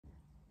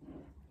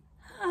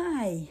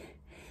Hi,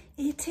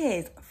 it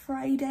is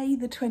Friday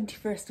the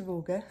 21st of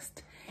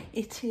August.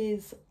 It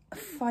is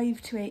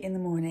 5 to 8 in the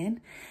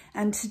morning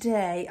and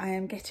today I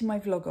am getting my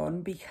vlog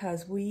on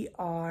because we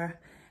are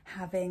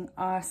having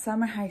our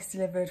summer house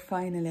delivered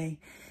finally.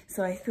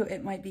 So I thought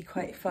it might be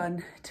quite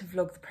fun to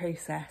vlog the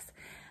process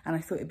and I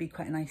thought it'd be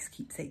quite a nice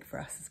keepsake for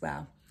us as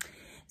well.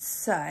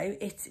 So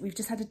we've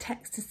just had a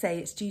text to say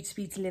it's due to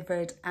be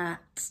delivered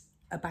at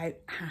about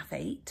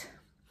 8:30.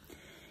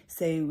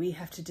 So we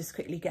have to just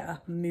quickly get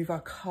up and move our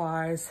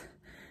cars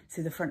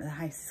so the front of the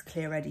house is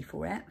clear ready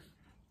for it.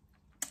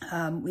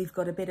 We've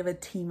got a bit of a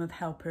team of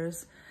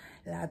helpers,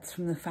 lads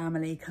from the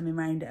family coming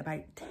round at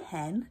about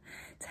 10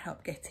 to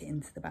help get it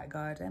into the back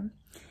garden.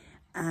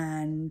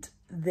 And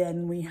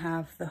then we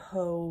have the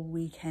whole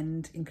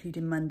weekend,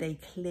 including Monday,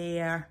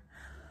 clear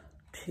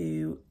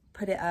to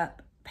put it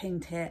up,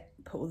 paint it,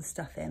 put all the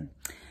stuff in.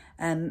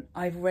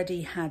 I've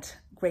already had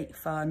great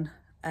fun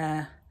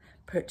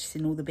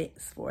purchasing all the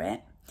bits for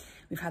it.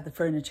 We've had the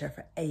furniture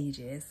for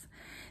ages.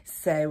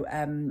 So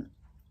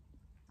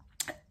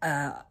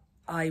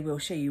I will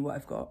show you what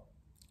I've got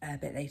a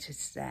bit later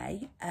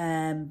today.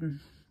 And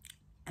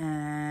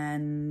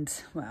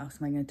what else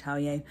am I going to tell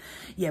you?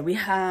 Yeah, we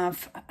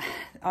have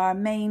our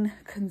main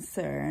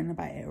concern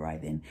about it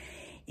arriving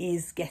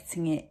is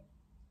getting it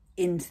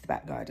into the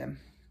back garden.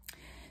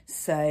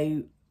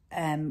 So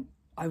I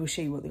will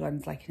show you what the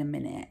garden's like in a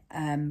minute.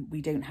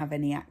 We don't have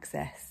any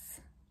access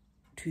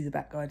to the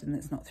back garden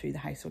that's not through the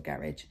house or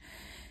garage.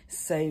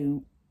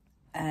 So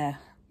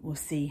we'll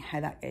see how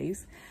that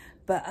goes.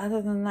 But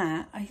other than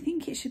that, I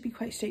think it should be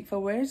quite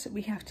straightforward.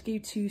 We have to go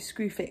to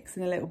Screwfix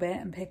in a little bit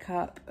and pick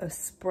up a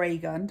spray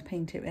gun to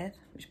paint it with,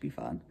 which would be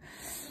fun.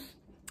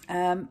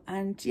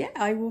 And yeah,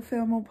 I will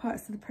film all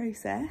parts of the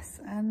process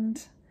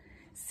and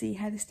see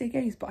how this day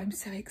goes. But I'm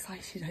so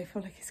excited, I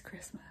feel like it's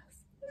Christmas.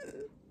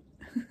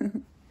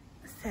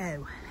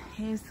 So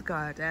here's the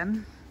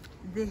garden.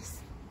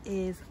 This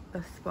is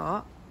the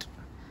spot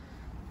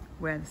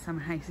where the summer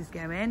house is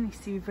going. You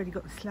see we've already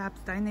got the slabs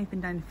down, they've been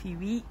down a few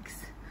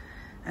weeks.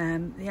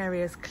 The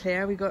area's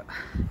clear, we got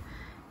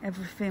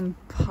everything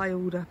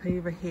piled up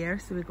over here,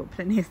 so we've got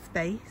plenty of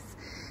space.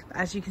 But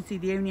as you can see,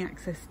 the only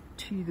access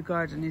to the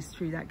garden is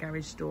through that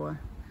garage door.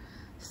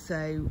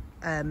 So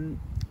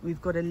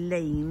we've got a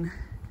lane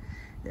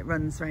that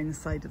runs around the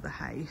side of the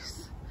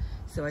house.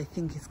 So I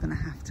think it's gonna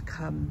have to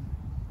come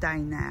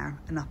down there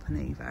and up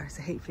and over.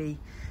 So hopefully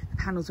the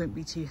panels won't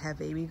be too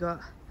heavy. We got,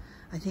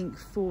 I think,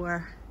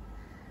 4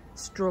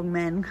 strong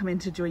men coming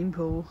to join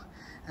Paul.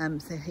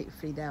 So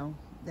hopefully they'll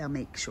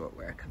make short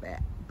work of it.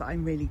 But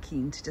I'm really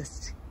keen to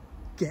just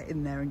get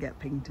in there and get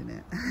painting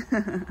it.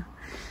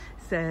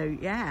 So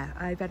yeah,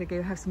 I better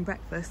go have some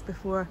breakfast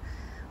before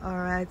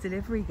our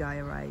delivery guy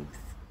arrives.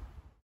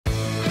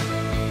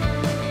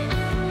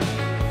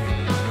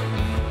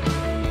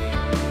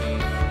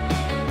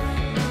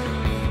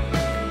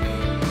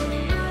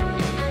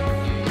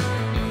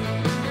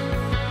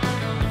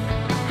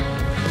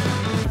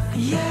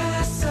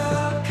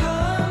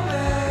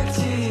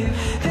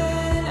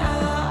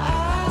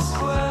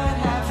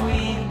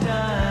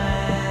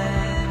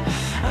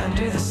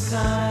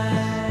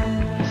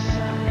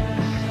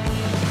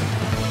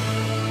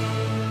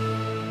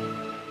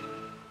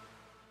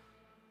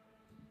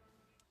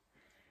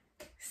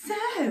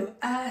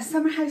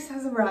 Summer house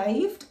has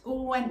arrived,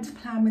 all went to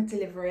plan with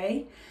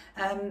delivery.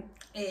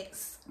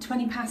 It's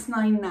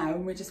 9:20 now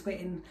and we're just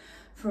waiting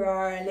for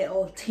our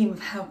little team of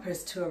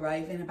helpers to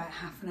arrive in about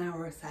half an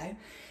hour or so.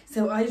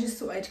 So I just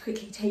thought I'd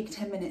quickly take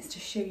 10 minutes to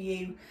show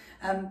you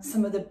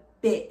some of the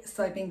bits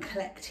I've been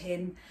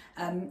collecting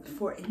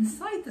for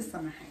inside the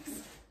summer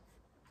house.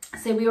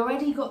 So we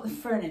already got the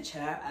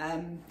furniture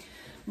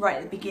right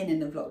at the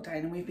beginning of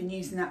lockdown and we've been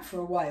using that for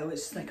a while.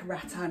 It's just like a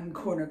rattan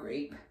corner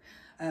group.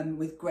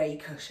 With grey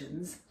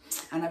cushions,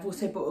 and I've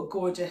also bought a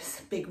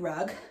gorgeous big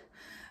rug,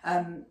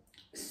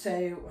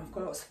 so I've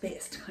got lots of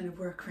bits to kind of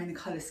work around the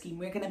colour scheme.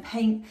 We're going to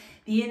paint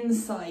the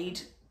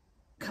inside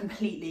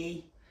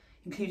completely,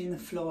 including the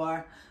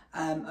floor,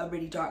 a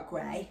really dark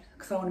grey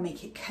because I want to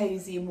make it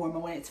cosy and warm. I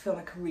want it to feel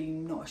like a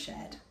room, not a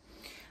shed.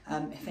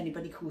 If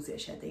anybody calls it a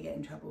shed, they get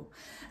in trouble.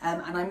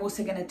 And I'm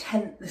also going to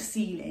tent the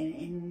ceiling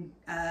in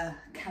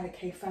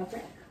calico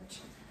fabric, which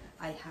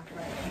I have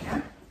right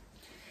here.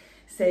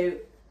 So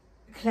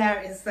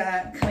Claire is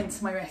coming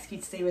to my rescue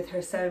today with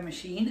her sewing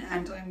machine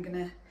and I'm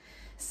gonna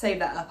sew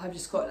that up. I've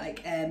just got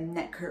like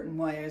net curtain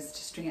wires to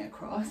string it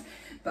across,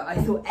 but I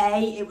thought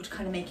A, it would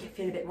kind of make it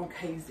feel a bit more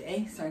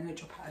cozy, so I'm gonna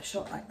drop out a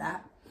shot like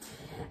that,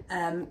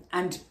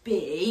 and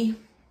B,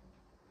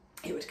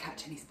 it would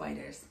catch any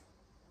spiders,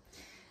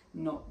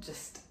 not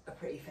just a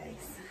pretty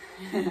face.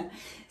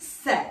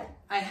 So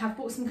I have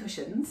bought some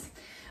cushions.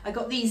 I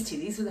got these two,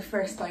 these were the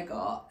first I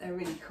got, they're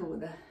really cool.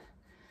 The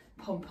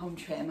pom-pom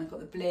trim, I got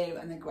the blue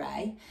and the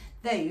grey.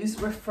 Those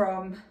were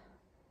from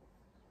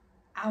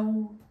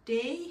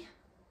Aldi,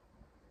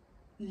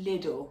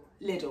 Lidl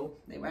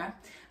they were,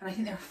 and I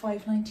think they were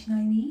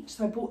 £5.99 each.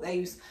 So I bought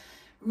those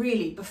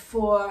really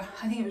before,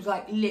 I think it was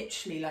like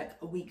literally like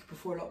a week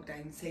before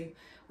lockdown, so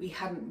we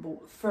hadn't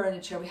bought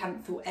furniture, we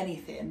hadn't thought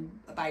anything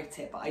about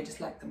it, but I just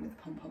liked them with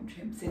the pom-pom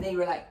trim. So they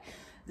were like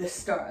the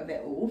start of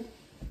it all.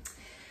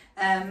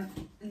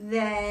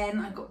 Then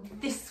I got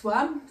this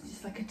one,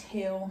 just like a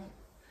teal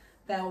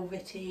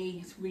velvety,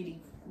 it's really,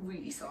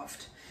 really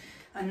soft.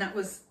 And that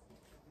was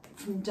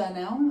from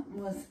Dunelm,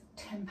 was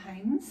 £10.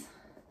 It's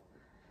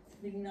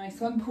a really nice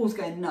one. Paul's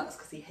going nuts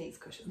because he hates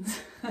cushions.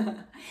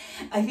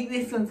 I think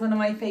this one's one of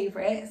my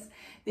favourites.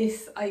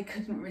 This I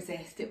couldn't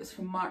resist. It was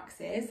from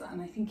Marks's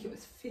and I think it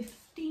was £15.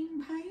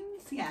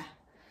 Yeah,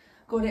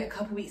 got it a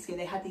couple of weeks ago.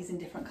 They had these in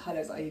different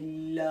colours. I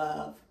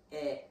love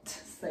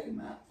it so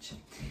much.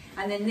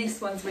 And then this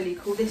one's really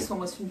cool. This one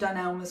was from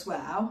Dunelm as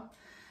well.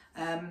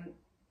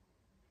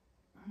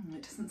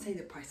 It doesn't say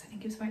the price. I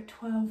think it was about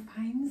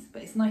 £12,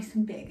 but it's nice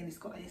and big and it's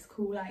got this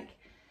cool like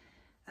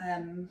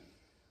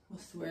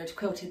what's the word,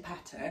 quilted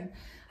pattern,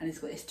 and it's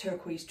got this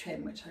turquoise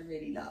trim which I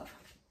really love.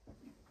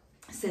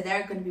 So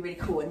they're going to be really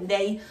cool, and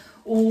they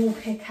all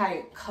pick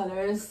out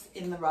colours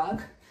in the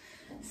rug,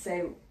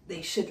 so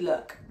they should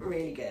look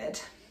really good.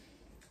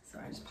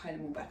 Sorry, I'm just piling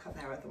them all back up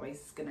there, otherwise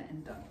it's going to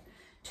end up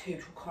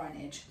total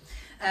carnage.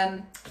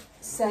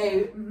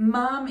 So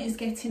Mum is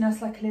getting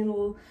us like a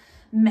little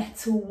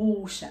metal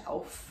wall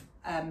shelf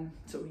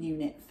sort of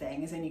unit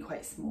thing. It's only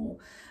quite small.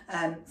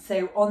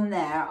 So on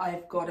there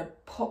I've got a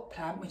pot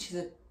plant, which is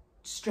a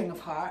string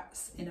of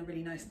hearts in a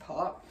really nice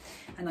pot,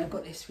 and I've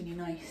got this really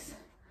nice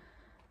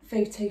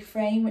photo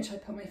frame which I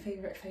put my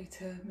favourite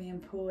photo of me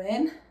and Paul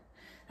in.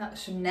 That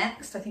was from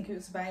Next. I think it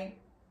was about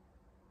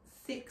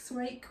 £6 or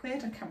 £8,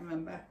 I can't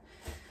remember.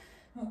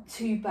 Not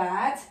too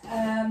bad.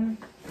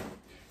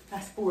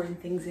 That's boring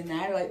things in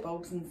there, light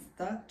bulbs and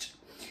such.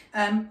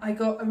 I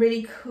got a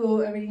really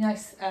cool, a really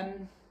nice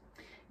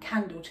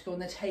candle to go on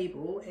the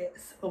table.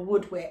 It's a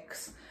wood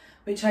wicks,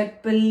 which I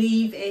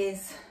believe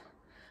is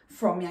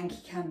from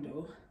Yankee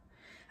Candle,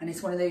 and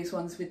it's one of those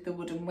ones with the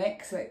wooden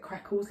wick, so it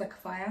crackles like a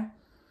fire.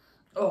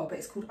 Oh, but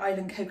it's called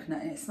Island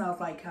Coconut, and it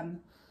smells like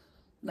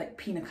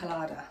pina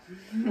colada,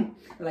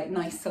 like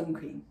nice sun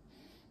cream.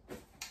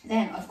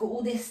 Then I've got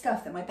all this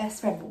stuff that my best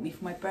friend bought me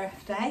for my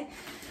birthday,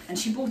 and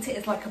she bought it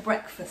as like a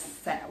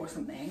breakfast set or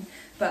something,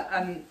 but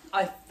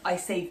I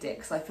saved it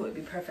because I thought it'd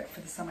be perfect for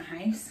the summer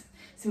house.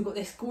 So we've got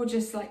this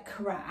gorgeous like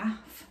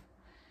carafe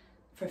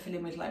for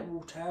filling with like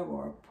water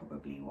or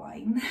probably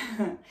wine.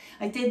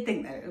 I did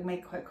think that it would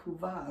make quite a cool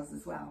vase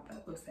as well,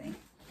 but we'll see.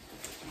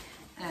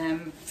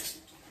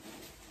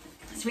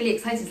 It's really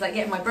exciting. It's like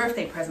getting my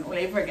birthday present all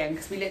over again,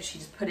 because we literally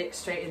just put it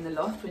straight in the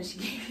loft when she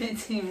gave it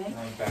to me.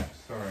 Oh,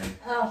 Beks, sorry.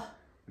 Oh.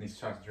 I need to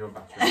charge your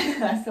battery.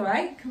 That's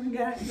alright, come and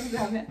get it, come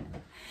grab it.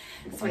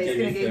 So it's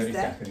going to go to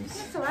there.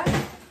 That's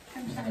alright,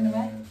 I'm chatting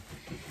away.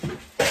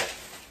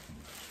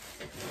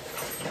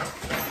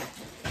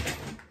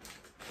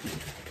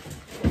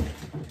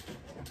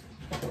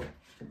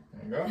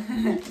 There you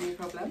go. No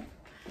problem.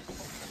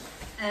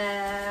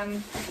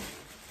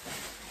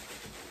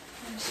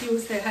 She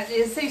also had,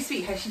 it's so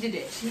sweet how she did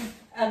it. She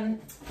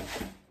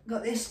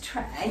got this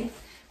tray,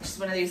 which is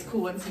one of those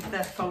cool ones with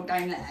the fold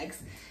down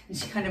legs, and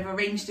she kind of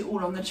arranged it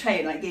all on the tray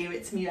and like gave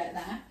it to me like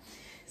that.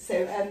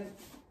 So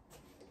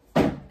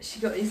she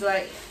got these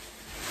like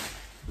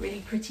really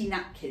pretty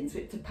napkins,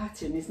 which the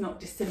pattern is not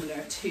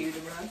dissimilar to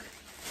the rug.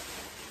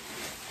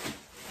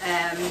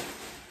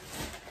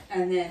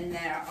 And then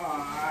there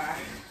are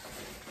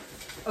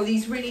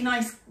these really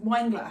nice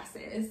wine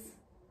glasses,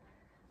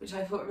 which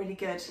I thought were really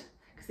good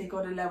because they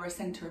got a lower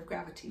centre of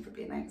gravity for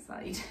being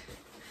outside,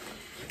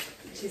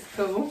 which is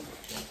cool.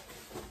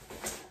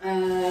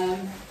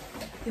 Then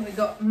we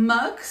got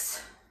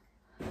mugs,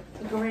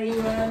 a grey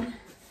one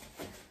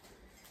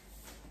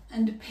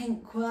and a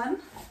pink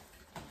one,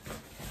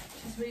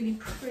 which is really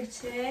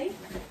pretty. I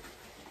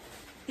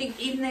think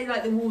even though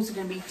like the walls are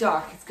going to be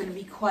dark, it's going to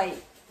be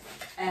quite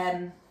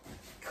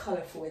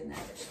colourful in there,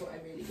 which is what I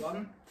really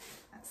want.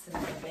 That's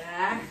another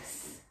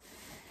glass.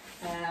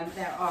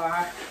 There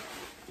are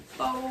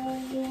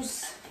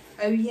bowls.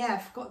 Oh yeah, I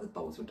forgot the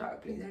bowls were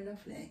dark blue. They're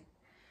lovely.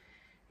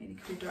 Really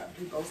cool dark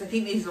blue bowls. I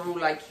think these are all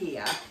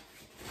IKEA.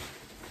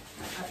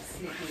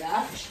 Absolutely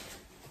lush.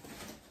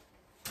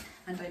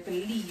 And I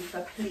believe the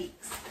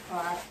plates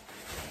are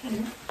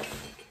pink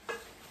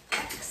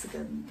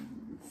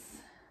hexagons.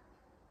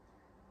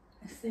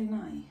 They're so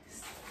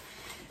nice.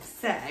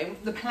 So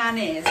the plan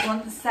is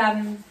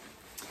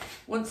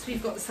once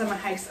we've got the summer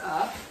house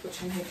up,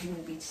 which I'm hoping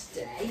will be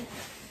today,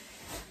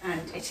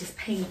 and it is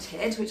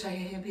painted, which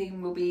I'm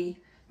hoping will be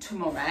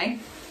tomorrow,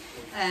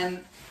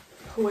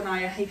 Paul and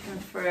I are hoping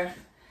for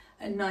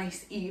a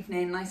nice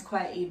evening, nice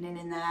quiet evening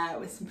in there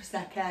with some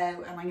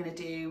Prosecco, and I'm going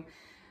to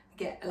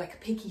get like a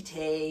picky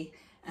tea,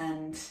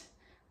 and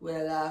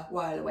we'll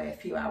while away a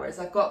few hours.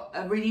 I've got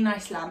a really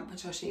nice lamp,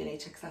 which I'll show you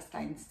later because that's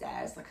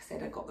downstairs. Like I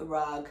said, I've got the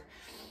rug,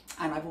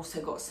 and I've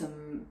also got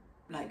some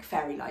like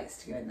fairy lights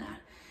to go in there.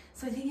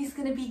 So I think it's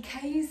going to be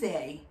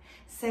cosy.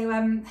 So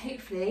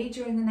hopefully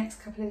during the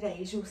next couple of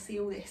days you'll see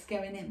all this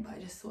going in, but I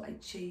just thought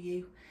I'd show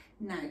you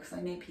now because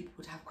I know people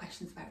would have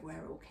questions about where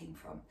it all came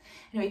from.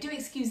 Anyway, do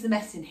excuse the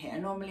mess in here.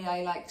 Normally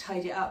I like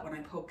tidy it up when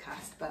I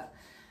podcast, but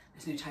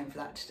there's no time for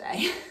that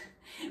today.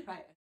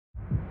 Right.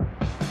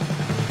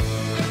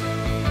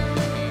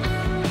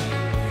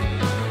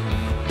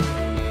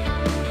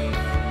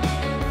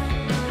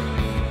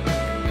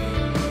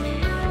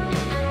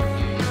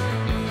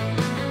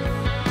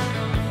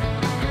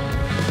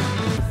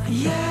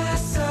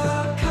 Yes,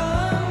 I'll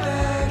come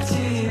back to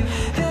you.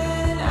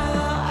 Then I'll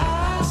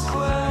ask,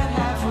 what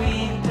have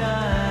we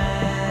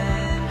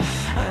done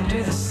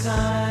under the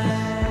sun?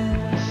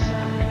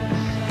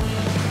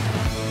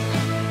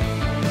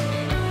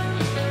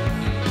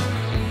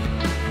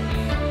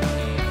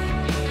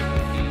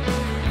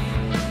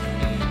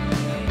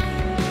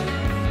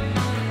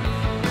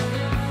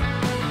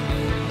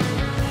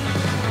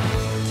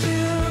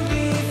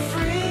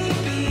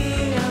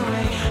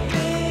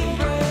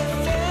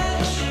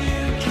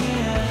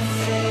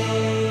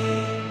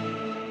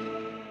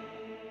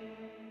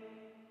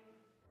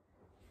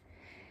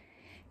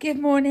 Good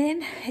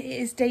morning, it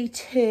is day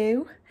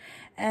 2.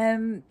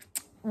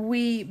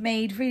 We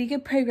made really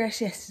good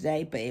progress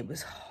yesterday, but it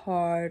was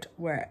hard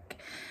work.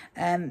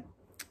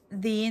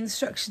 The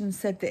instructions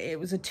said that it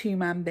was a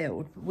 2-man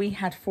build. We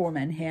had 4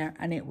 men here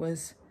and it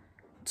was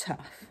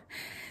tough.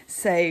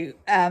 So,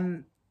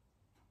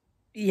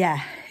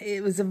 yeah,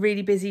 it was a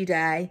really busy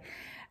day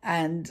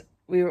and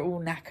we were all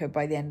knackered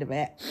by the end of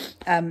it.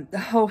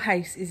 The whole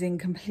house is in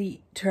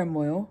complete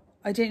turmoil.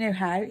 I don't know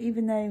how,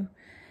 even though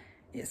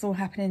it's all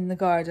happening in the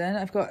garden.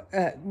 I've got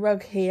a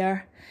rug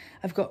here.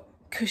 I've got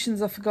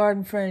cushions off the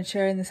garden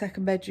furniture in the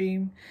 2nd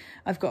bedroom.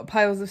 I've got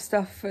piles of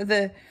stuff for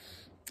the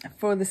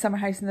summer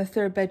house in the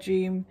 3rd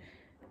bedroom.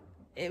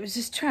 It was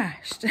just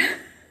trashed.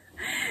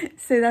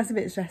 So that's a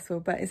bit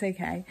stressful, but it's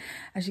okay.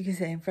 As you can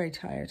see, I'm very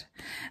tired.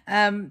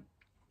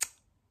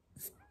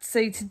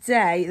 So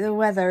today, the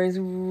weather is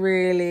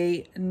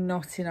really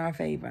not in our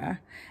favour.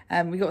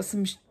 We got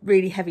some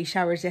really heavy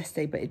showers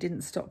yesterday, but it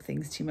didn't stop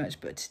things too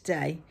much. But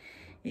today,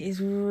 it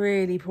is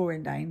really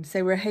pouring down.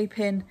 So we're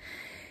hoping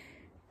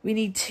we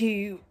need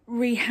to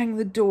rehang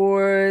the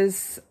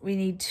doors. We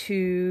need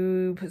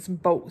to put some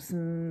bolts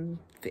and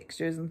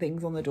fixtures and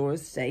things on the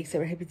doors today. So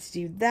we're hoping to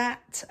do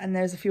that. And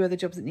there's a few other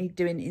jobs that need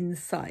doing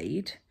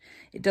inside.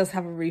 It does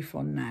have a roof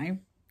on now,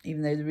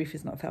 even though the roof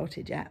is not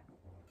felted yet.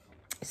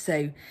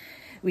 So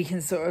we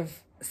can sort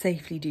of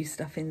safely do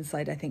stuff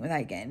inside, I think,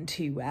 without getting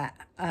too wet.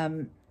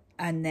 And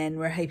then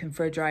we're hoping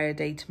for a drier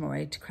day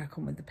tomorrow to crack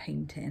on with the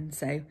painting.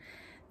 So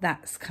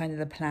that's kind of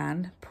the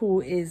plan. Paul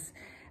is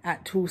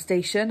at Tool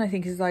Station. I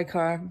think it's like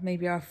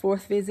maybe our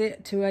 4th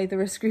visit to either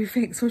a screw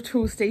fix or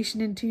Tool Station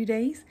in 2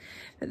 days.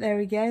 But there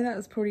we go. That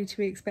was probably to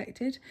be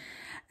expected.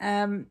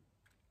 And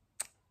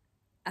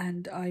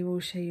I will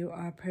show you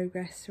our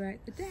progress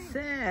throughout the day.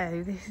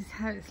 So this is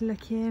how it's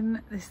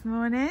looking this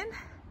morning.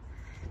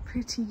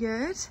 Pretty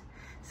good.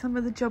 Some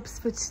of the jobs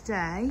for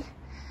today.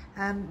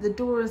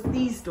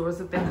 These doors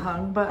have been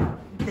hung, but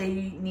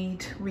they need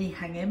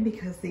rehanging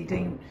because they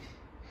don't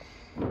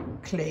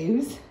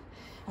close,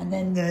 and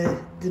then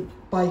the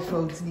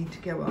bifolds need to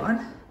go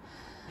on.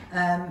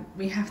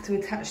 We have to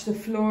attach the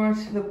floor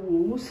to the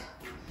walls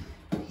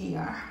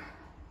here,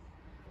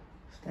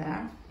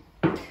 there,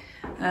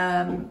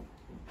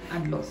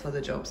 and lots of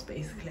other jobs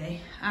basically.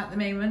 At the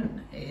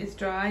moment it is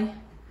dry,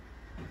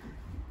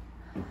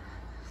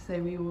 so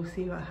we will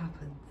see what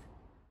happens.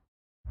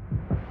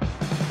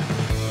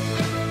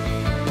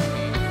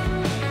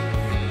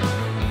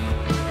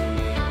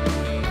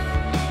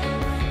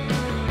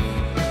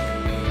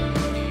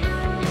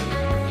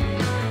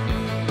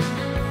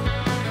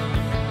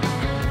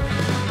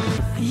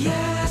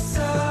 Yes,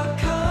 I'll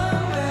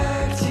come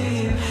back to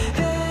you.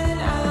 Then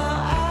I'll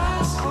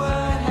ask,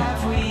 what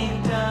have we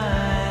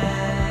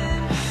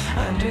done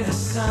under the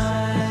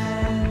sun?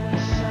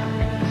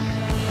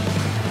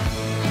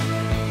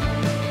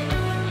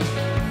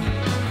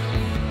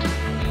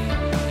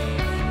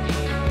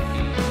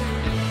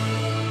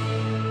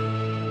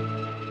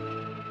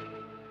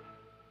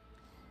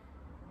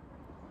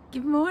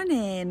 Good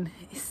morning,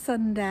 it's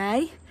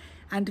Sunday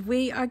and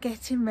we are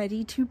getting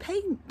ready to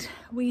paint.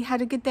 We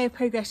had a good day of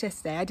progress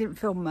yesterday. I didn't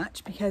film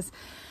much because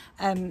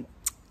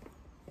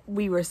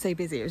we were so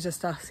busy. It was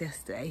just us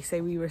yesterday,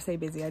 so we were so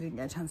busy I didn't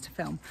get a chance to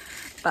film.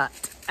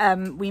 But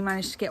we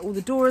managed to get all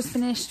the doors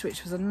finished,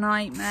 which was a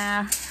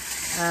nightmare.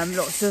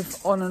 Lots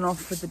of on and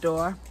off with the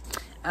door.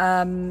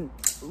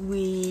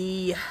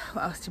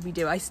 What else did we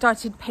do? I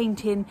started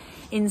painting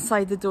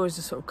inside the doors,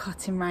 just sort of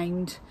cutting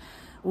round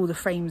all the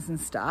frames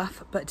and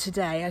stuff. But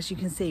today, as you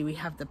can see, we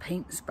have the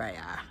paint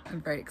sprayer.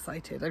 I'm very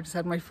excited. I've just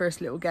had my first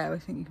little go. I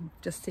think you can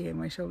just see on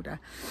my shoulder.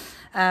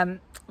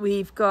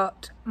 We've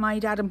got my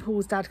dad and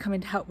Paul's dad coming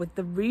to help with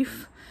the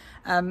roof.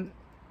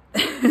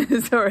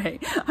 Sorry,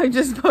 I'm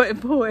just putting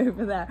Paul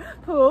over there.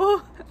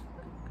 Paul.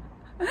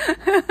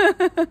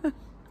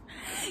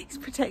 He's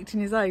protecting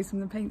his eyes from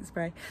the paint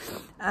spray.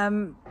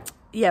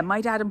 Yeah,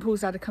 my dad and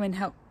Paul's dad are coming to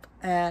help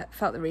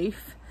felt the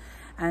roof.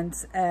 And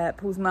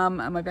Paul's mum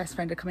and my best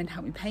friend are coming to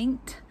help me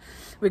paint.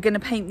 We're going to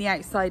paint the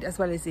outside as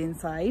well as the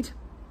inside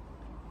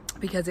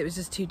because it was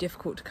just too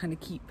difficult to kind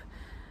of keep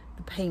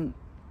the paint,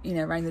 you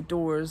know, around the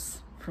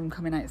doors from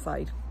coming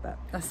outside, but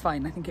that's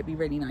fine. I think it'd be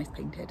really nice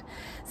painted.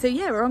 So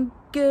yeah, we're on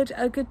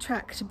a good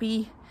track to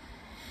be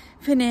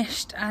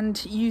finished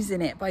and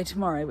using it by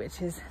tomorrow,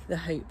 which is the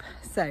hope.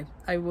 So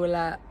I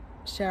will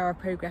share our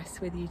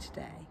progress with you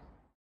today.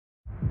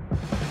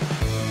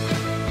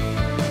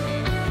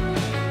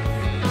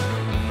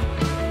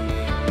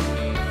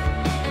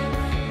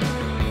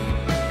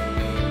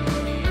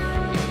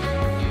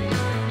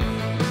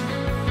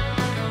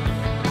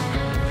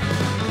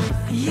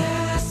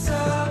 Yes,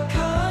 I'll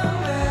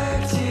come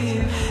back to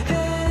you.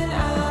 Then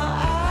I'll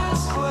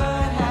ask,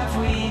 what have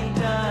we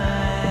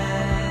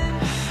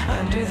done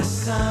under the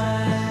sun?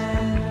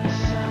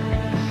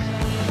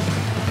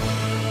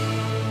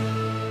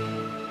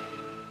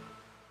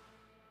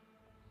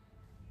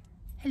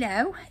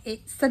 Hello,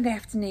 it's Sunday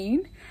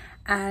afternoon,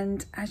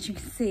 and as you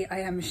can see, I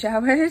am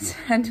showered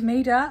and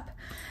made up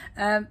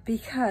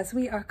because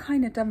we are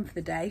kind of done for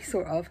the day,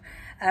 sort of.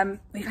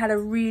 We've had a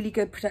really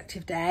good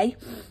productive day.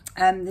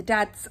 The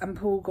dads and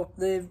Paul got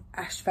the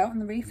asphalt on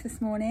the roof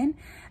this morning.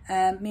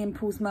 Me and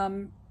Paul's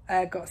mum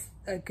got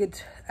a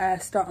good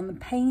start on the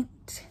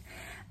paint,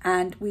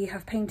 and we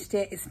have painted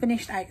it. It's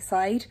finished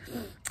outside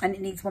and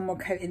it needs one more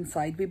coat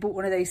inside. We bought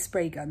one of those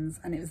spray guns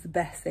and it was the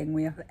best thing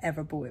we have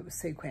ever bought. It was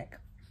so quick.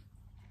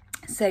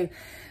 So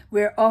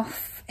we're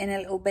off in a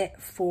little bit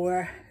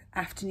for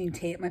afternoon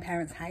tea at my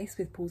parents' house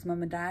with Paul's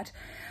mum and dad,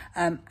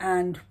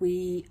 and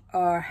we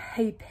are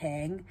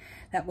hoping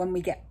that when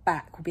we get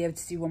back we'll be able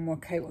to do one more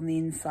coat on the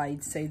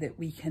inside so that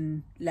we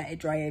can let it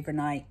dry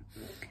overnight,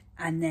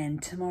 and then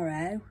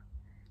tomorrow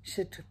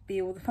should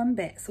be all the fun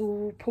bits.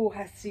 All Paul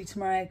has to do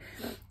tomorrow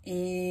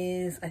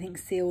is, I think,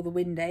 seal the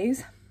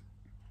windows,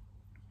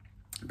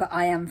 but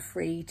I am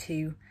free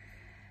to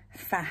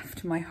faff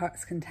to my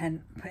heart's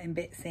content, putting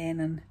bits in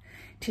and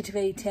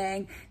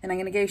titivating. Then I'm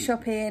going to go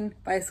shopping,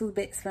 buy us all the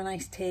bits for a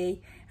nice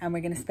tea, and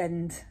we're going to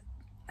spend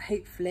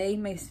hopefully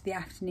most of the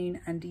afternoon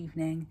and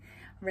evening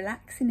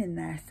relaxing in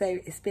there. So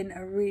it's been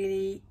a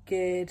really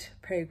good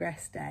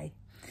progress day.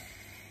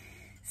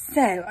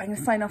 So I'm going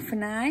to sign off for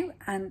now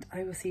and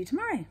I will see you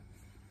tomorrow.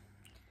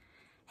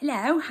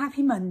 Hello,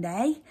 happy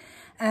Monday.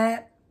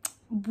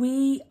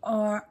 We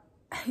are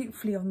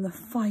hopefully on the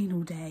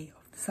final day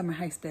of the summer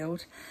house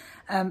build,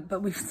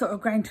 but we've sort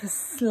of ground to a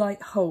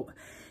slight halt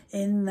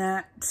in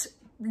that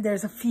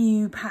there's a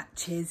few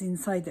patches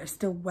inside that are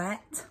still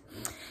wet.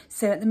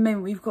 So at the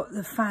moment we've got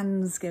the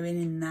fans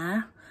going in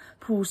there.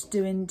 Paul's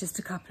doing just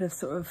a couple of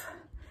sort of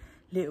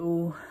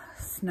little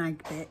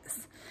snag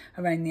bits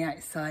around the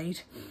outside.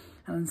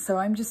 And so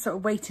I'm just sort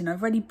of waiting.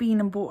 I've already been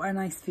and bought a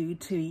nice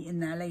food to eat in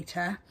there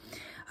later.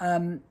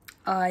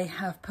 I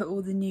have put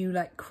all the new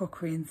like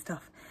crockery and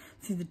stuff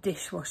through the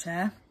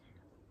dishwasher.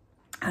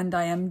 And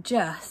I am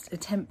just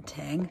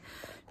attempting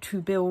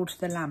to build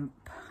the lamp.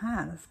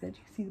 Ah, that's good.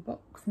 You can see the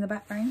box in the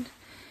background.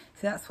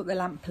 So that's what the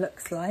lamp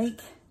looks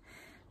like.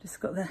 Just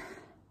got the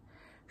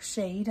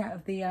shade out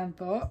of the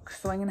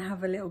box. So I'm going to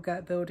have a little go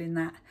at building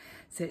that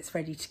so it's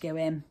ready to go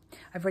in.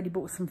 I've already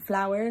bought some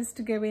flowers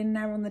to go in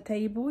there on the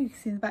table. You can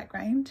see in the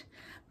background.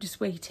 I'm just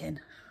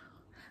waiting.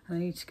 I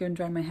need to go and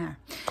dry my hair.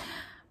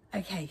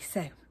 Okay,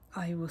 so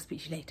I will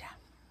speak to you later.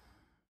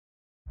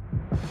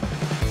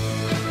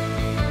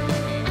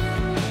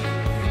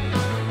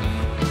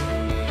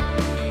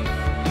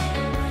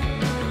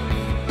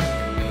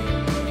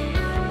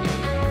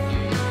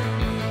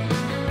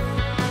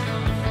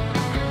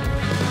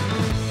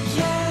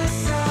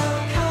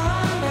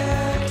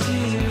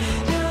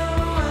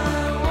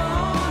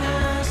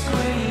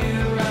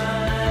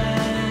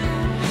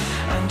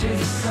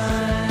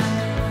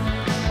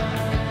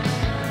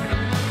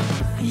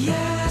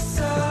 Yes,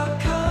 I'll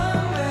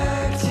come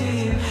back to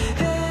you.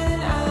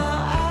 Then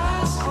I'll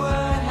ask,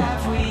 what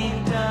have we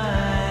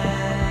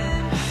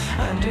done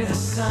under the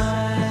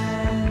sun?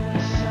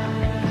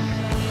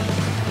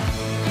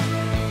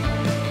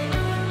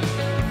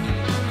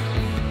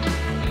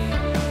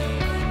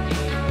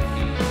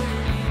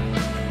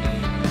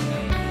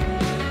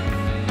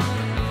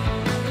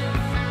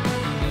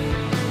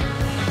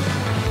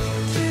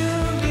 To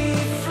be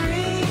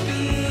free,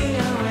 be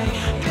away,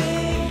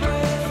 big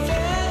breath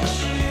that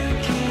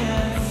you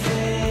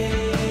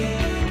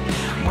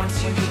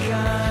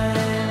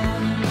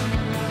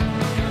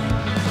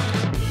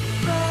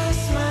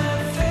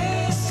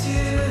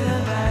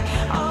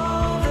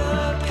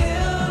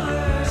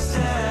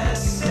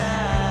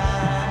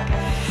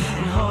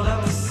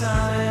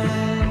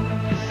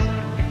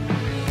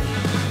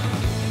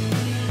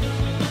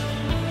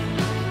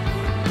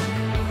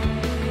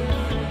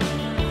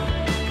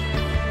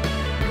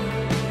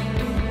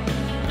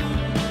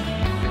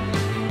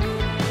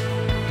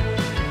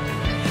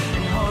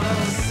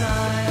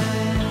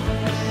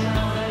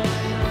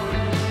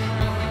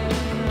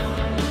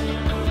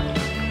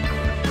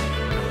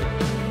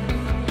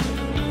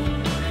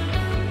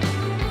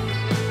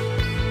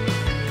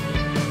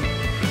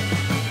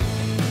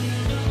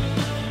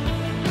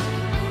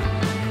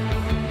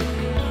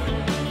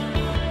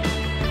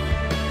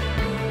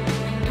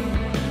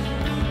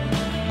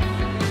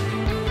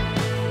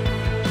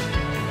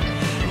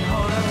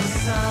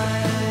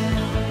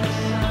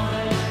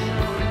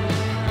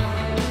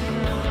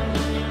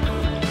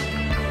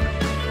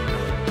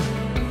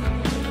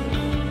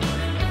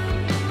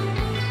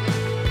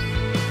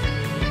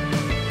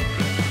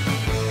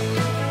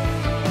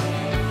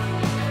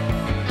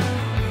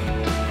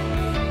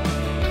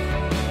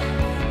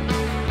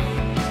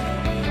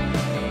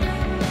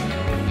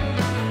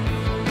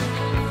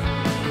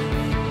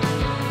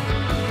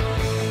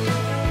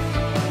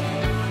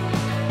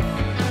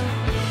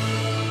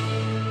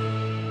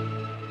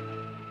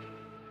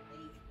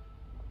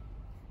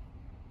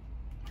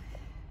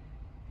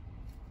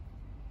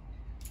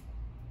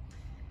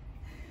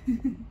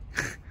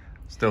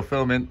Still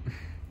filming.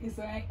 It's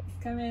alright,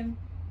 it's coming.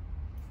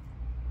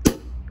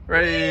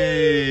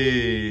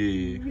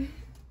 Hooray!